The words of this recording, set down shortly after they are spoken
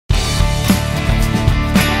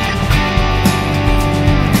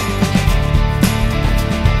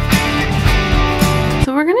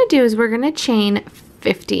do is we're gonna chain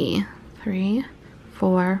 50. 3,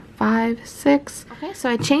 4, 5, 6. Okay, so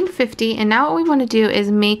I chained 50, and now what we want to do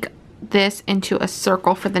is make this into a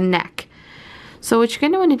circle for the neck. So what you're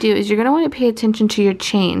going to want to do is you're going to want to pay attention to your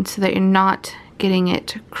chain so that you're not getting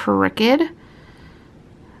it crooked.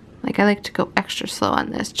 Like, I like to go extra slow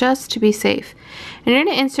on this just to be safe. And you're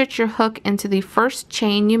going to insert your hook into the first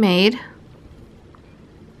chain you made.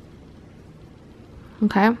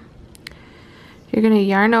 Okay. You're going to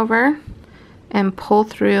yarn over and pull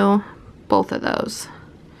through both of those.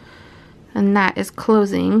 And that is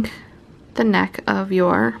closing the neck of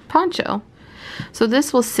your poncho. So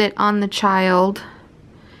this will sit on the child,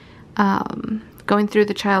 going through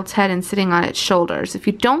the child's head and sitting on its shoulders. If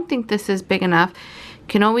you don't think this is big enough, you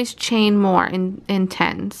can always chain more in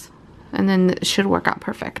tens, and then it should work out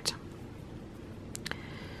perfect.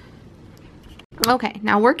 Okay,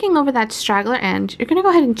 now working over that straggler end, you're going to go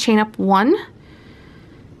ahead and chain up 1,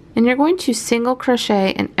 and you're going to single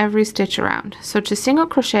crochet in every stitch around. So to single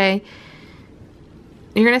crochet,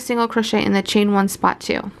 you're going to single crochet in the chain 1 spot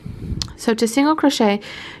too. So to single crochet,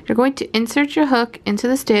 you're going to insert your hook into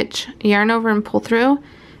the stitch, yarn over and pull through,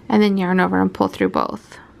 and then yarn over and pull through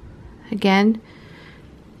both. Again,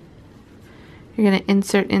 you're going to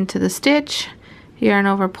insert into the stitch, yarn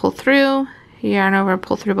over, pull through, yarn over,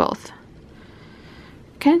 pull through both.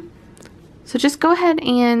 Okay, so just go ahead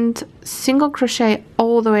and single crochet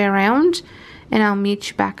all the way around, and I'll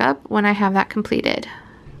meet you back up when I have that completed.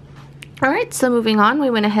 Alright, so moving on,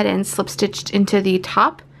 we went ahead and slip stitched into the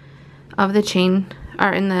top of the chain,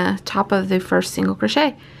 or in the top of the first single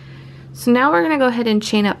crochet. So now we're going to go ahead and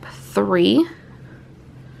chain up 3.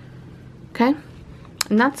 Okay,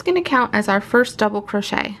 and that's going to count as our first double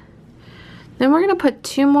crochet. Then we're going to put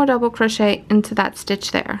 2 more double crochet into that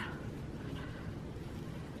stitch there.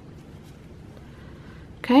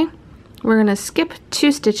 Okay, we're going to skip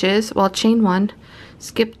 2 stitches, well, chain 1,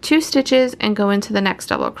 skip 2 stitches and go into the next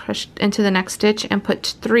double crochet, into the next stitch, and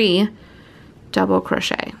put 3 double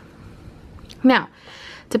crochet. Now,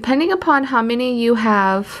 depending upon how many you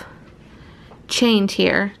have chained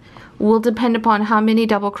here will depend upon how many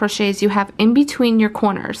double crochets you have in between your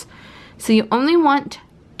corners. So you only want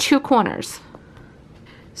 2 corners.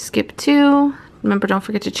 Skip 2, remember, don't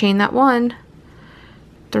forget to chain that 1,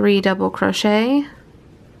 3 double crochet,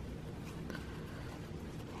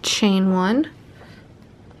 chain 1,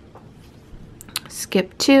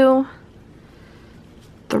 skip 2,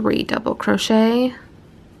 3 double crochet,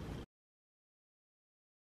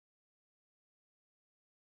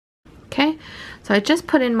 okay, so I just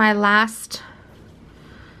put in my last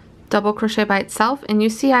double crochet by itself, and you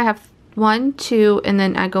see I have 1, 2, and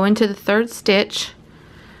then I go into the 3rd stitch,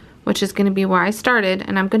 which is going to be where I started,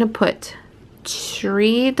 and I'm going to put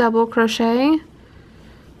 3 double crochet.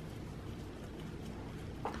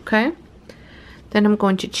 Okay, then I'm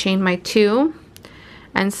going to chain my 2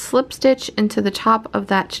 and slip stitch into the top of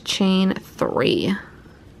that chain 3,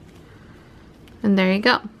 and there you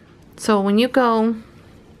go. So when you go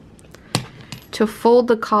to fold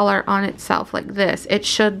the collar on itself like this, it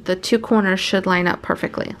should, the 2 corners should line up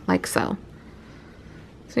perfectly, like so.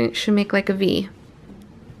 So it should make like a V.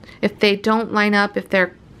 If they don't line up, if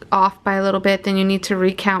they're off by a little bit, then you need to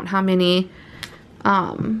recount how many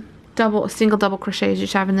single double crochets you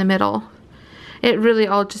should have in the middle. It really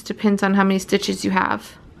all just depends on how many stitches you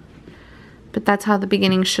have, but that's how the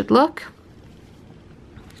beginning should look.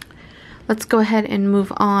 Let's go ahead and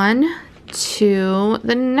move on to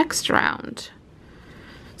the next round.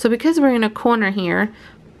 So because we're in a corner here,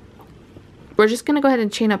 we're just going to go ahead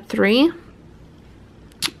and chain up 3,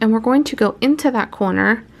 and we're going to go into that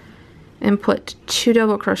corner and put 2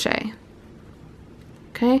 double crochet.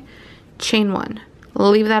 Okay, chain 1.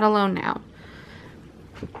 Leave that alone now.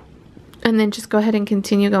 And then just go ahead and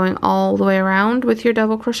continue going all the way around with your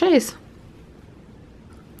double crochets.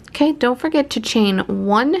 Okay, don't forget to chain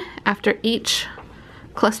 1 after each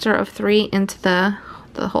cluster of 3 into the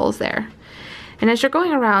holes there. And as you're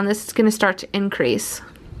going around, this is going to start to increase.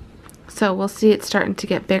 So we'll see it starting to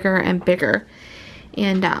get bigger and bigger.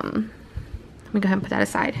 And let me go ahead and put that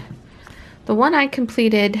aside. The one I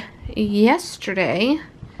completed yesterday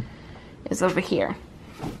is over here.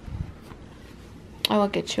 I will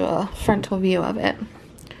get you a frontal view of it.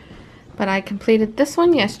 But I completed this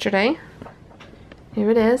one yesterday. Here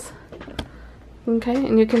it is. Okay,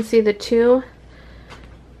 and you can see the two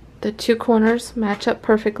corners match up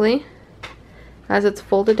perfectly as it's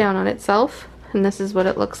folded down on itself. And this is what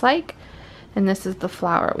it looks like. And this is the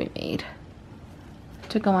flower we made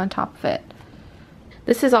to go on top of it.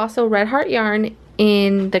 This is also Red Heart yarn.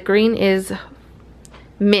 In the green is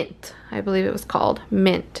Mint. I believe it was called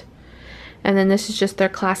Mint. And then this is just their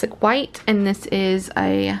classic white, and this is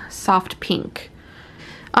a soft pink.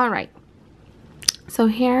 All right, so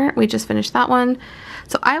here we just finished that one.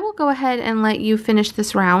 So I will go ahead and let you finish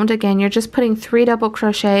this round. Again, you're just putting 3 double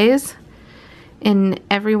crochets in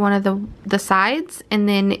every one of the sides, and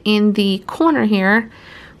then in the corner here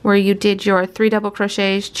where you did your 3 double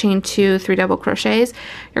crochets, chain 2, 3 double crochets,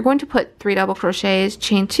 you're going to put 3 double crochets,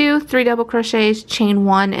 chain 2, 3 double crochets, chain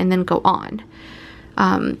 1, and then go on.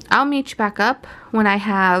 I'll meet you back up when I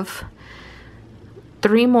have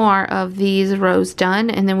 3 more of these rows done,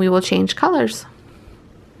 and then we will change colors.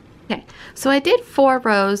 Okay, so I did 4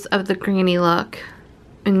 rows of the granny look,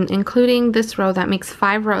 including this row. That makes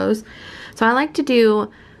 5 rows. So I like to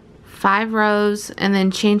do 5 rows and then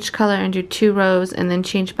change color and do 2 rows and then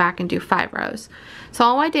change back and do 5 rows. So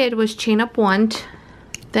all I did was chain up 1,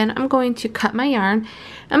 then I'm going to cut my yarn.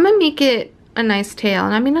 I'm going to make it a nice tail,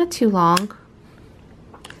 and I mean not too long.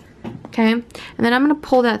 Okay, and then I'm going to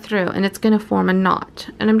pull that through, and it's going to form a knot,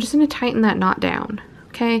 and I'm just going to tighten that knot down.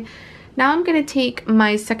 Okay, now I'm going to take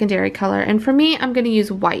my secondary color, and for me I'm going to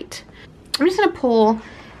use white. I'm just going to pull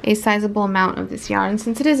a sizable amount of this yarn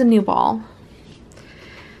since it is a new ball.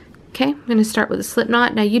 Okay, I'm going to start with a slip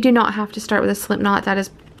knot. Now you do not have to start with a slip knot, that is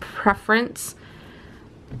preference.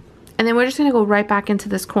 And then we're just going to go right back into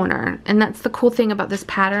this corner. And that's the cool thing about this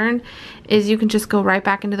pattern, is you can just go right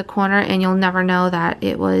back into the corner and you'll never know that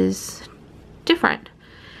it was different.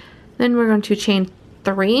 Then we're going to chain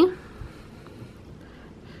 3.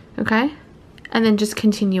 Okay, and then just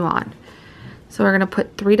continue on. So we're going to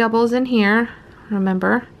put 3 doubles in here.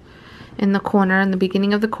 Remember, in the corner, in the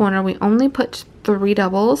beginning of the corner, we only put 3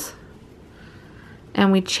 doubles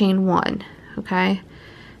and we chain 1. Okay,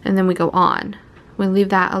 and then we go on. We leave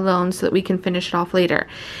that alone so that we can finish it off later.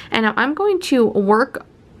 And now I'm going to work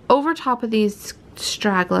over top of these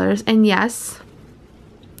stragglers, and yes,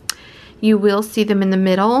 you will see them in the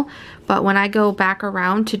middle, but when I go back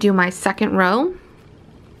around to do my second row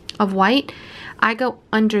of white, I go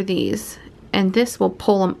under these, and this will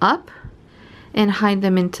pull them up and hide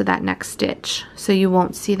them into that next stitch, so you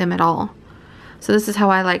won't see them at all. So this is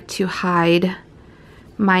how I like to hide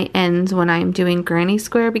my ends when I'm doing granny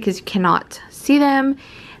square, because you cannot see them,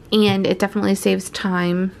 and it definitely saves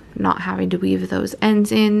time not having to weave those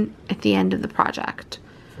ends in at the end of the project,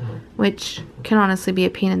 which can honestly be a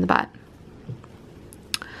pain in the butt.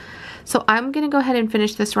 So I'm gonna go ahead and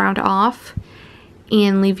finish this round off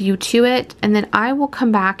and leave you to it, and then I will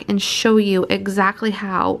come back and show you exactly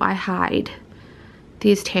how I hide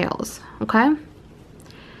these tails. Okay,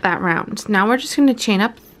 that round. Now we're just going to chain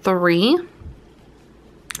up 3.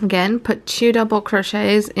 Again, put 2 double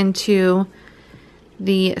crochets into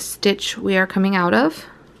the stitch we are coming out of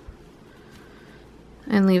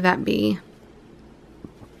and leave that be.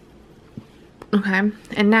 Okay,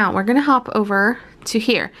 and now we're going to hop over to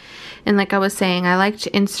here, and like I was saying, I like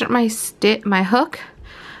to insert my hook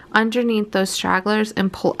underneath those stragglers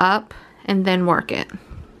and pull up and then work it.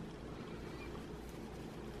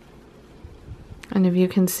 And if you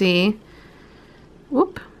can see,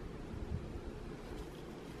 whoop,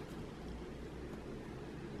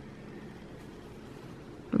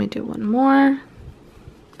 let me do one more, and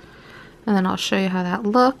then I'll show you how that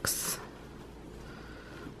looks.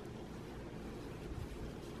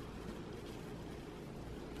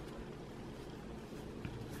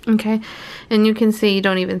 Okay, and you can see you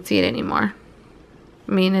don't even see it anymore.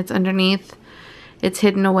 I mean, it's underneath, it's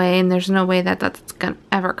hidden away, and there's no way that that's gonna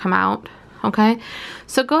ever come out. Okay,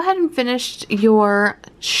 so go ahead and finish your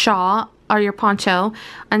shawl or your poncho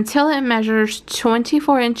until it measures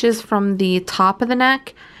 24 inches from the top of the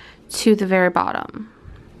neck to the very bottom.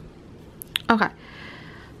 Okay,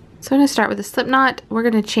 so I'm going to start with a slip knot. We're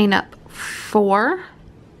going to chain up 4,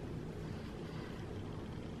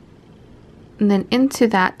 and then into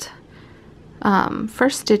that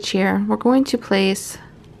first stitch here, we're going to place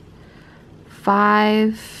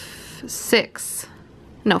 5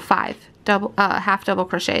 half double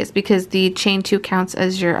crochets, because the chain 2 counts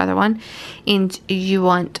as your other one, and you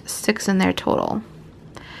want 6 in there total.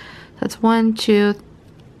 That's 1, 2,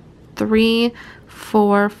 3,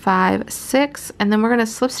 4, 5, 6, and then we're going to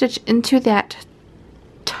slip stitch into that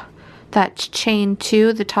chain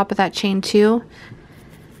 2, the top of that chain 2.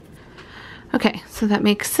 Okay, so that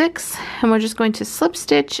makes 6, and we're just going to slip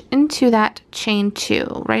stitch into that chain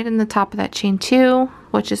 2, right in the top of that chain 2,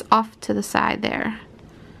 which is off to the side there.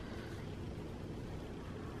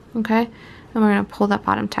 Okay, and we're going to pull that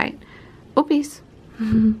bottom tight. Oopies.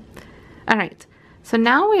 Alright, so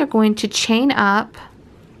now we are going to chain up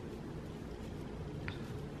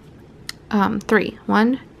 3.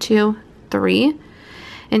 1, 2, 3,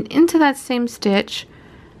 and into that same stitch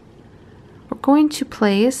going to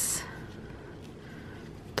place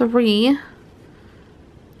 3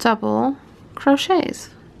 double crochets.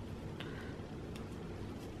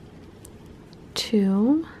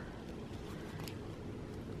 2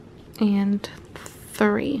 and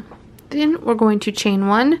 3. Then we're going to chain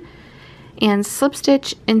 1 and slip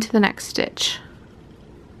stitch into the next stitch.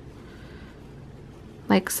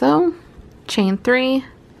 Like so. Chain 3,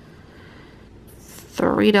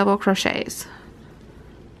 3 double crochets.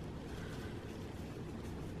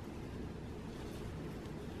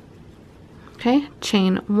 Okay,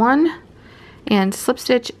 chain 1 and slip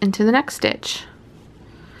stitch into the next stitch.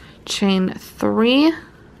 Chain 3,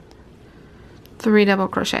 3 double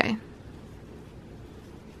crochet.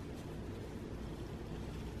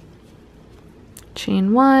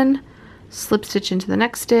 Chain 1, slip stitch into the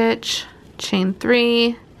next stitch, chain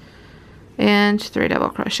 3, and 3 double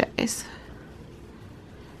crochets.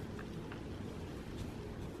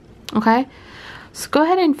 Okay, so go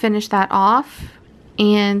ahead and finish that off,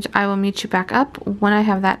 and I will meet you back up when I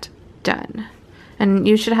have that done. And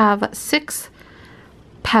you should have 6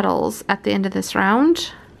 petals at the end of this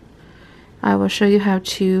round. I will show you how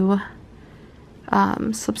to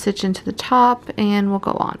slip stitch into the top, and we'll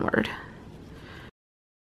go onward.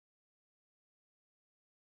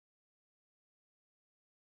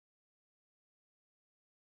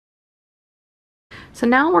 So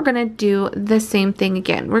now we're going to do the same thing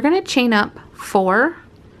again. We're going to chain up 4.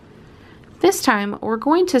 This time we're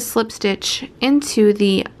going to slip stitch into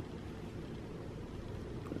the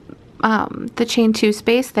chain 2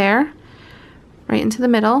 space there, right into the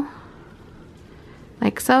middle,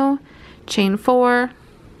 like so. Chain 4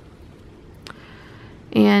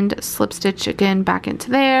 and slip stitch again back into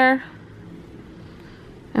there.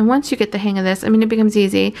 And once you get the hang of this, I mean, it becomes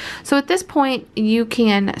easy. So at this point, you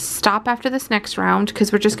can stop after this next round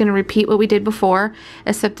because we're just going to repeat what we did before,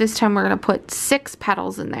 except this time we're going to put 6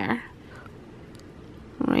 petals in there.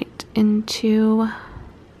 Right into,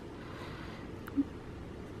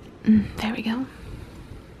 there we go.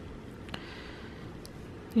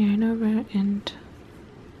 Yarn over and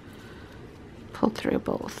pull through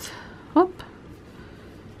both. Whoop.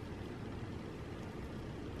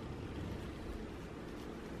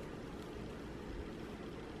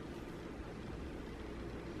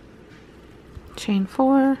 Chain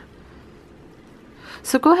 4.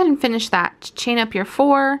 So go ahead and finish that. Chain up your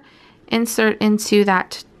 4, insert into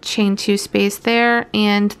that chain 2 space there,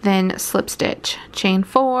 and then slip stitch. Chain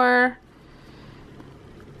 4,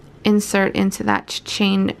 insert into that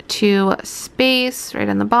chain 2 space right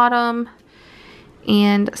on the bottom,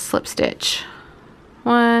 and slip stitch.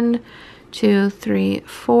 1, 2, 3,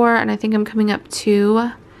 4, and I think I'm coming up to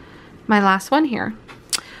my last one here.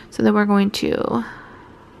 So then we're going to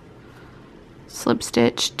slip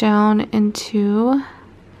stitch down into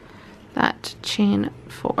that chain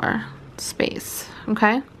 4 space.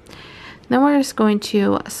 Okay, then we're just going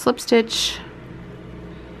to slip stitch.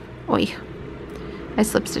 Oi, I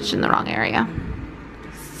slip stitched in the wrong area.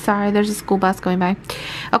 Sorry, there's a school bus going by.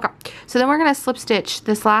 Okay, so then we're going to slip stitch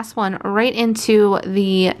this last one right into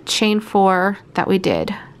the chain 4 that we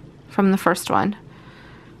did from the first one,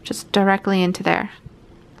 just directly into there,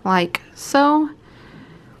 like so.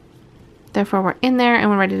 Therefore, we're in there and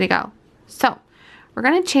we're ready to go. So we're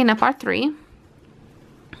going to chain up our 3,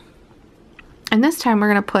 and this time we're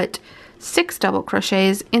going to put 6 double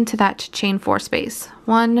crochets into that chain 4 space.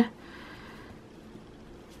 1,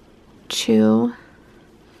 2,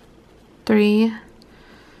 3,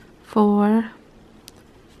 4,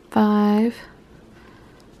 5,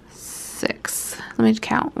 6. Let me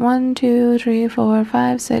count. 1, 2, 3, 4,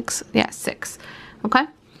 5, 6. Yeah, 6. Okay.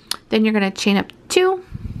 Then you're going to chain up 2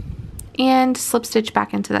 and slip stitch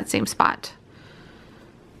back into that same spot,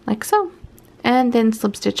 like so. And then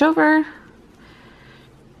slip stitch over,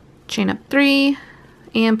 chain up 3,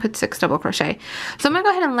 and put 6 double crochet. So I'm going to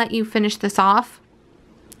go ahead and let you finish this off.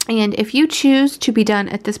 And if you choose to be done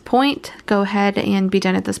at this point, go ahead and be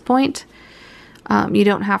done at this point. You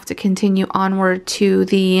don't have to continue onward to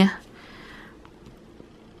the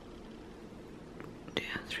 2,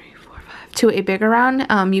 3, 4, 5 to a bigger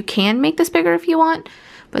round. You can make this bigger if you want,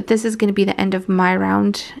 but this is going to be the end of my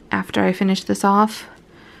round after I finish this off.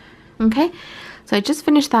 Okay, so I just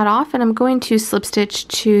finished that off, and I'm going to slip stitch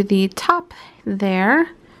to the top there,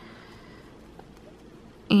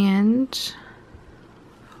 and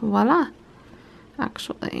voila.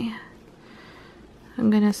 Actually, I'm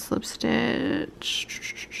going to slip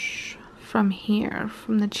stitch from here,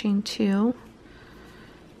 from the chain 2,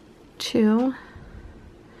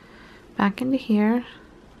 back into here,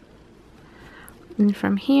 and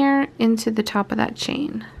from here into the top of that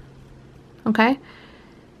chain. Okay,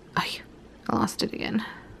 I lost it again.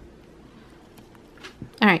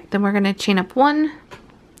 All right, then we're gonna chain up 1,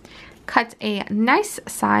 cut a nice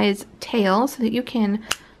size tail so that you can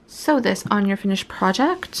sew this on your finished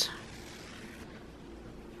project,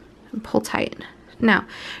 and pull tight. Now,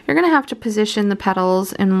 you're gonna have to position the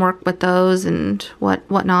petals and work with those and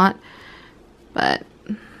whatnot, but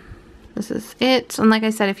this is it. And like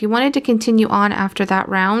I said, if you wanted to continue on after that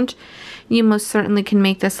round, you most certainly can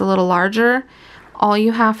make this a little larger. All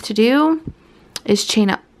you have to do is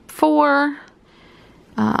chain up 4,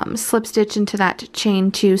 slip stitch into that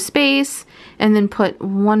chain 2 space, and then put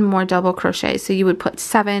 1 more double crochet. So you would put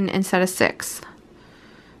 7 instead of 6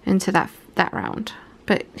 into that round.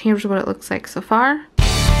 But here's what it looks like so far.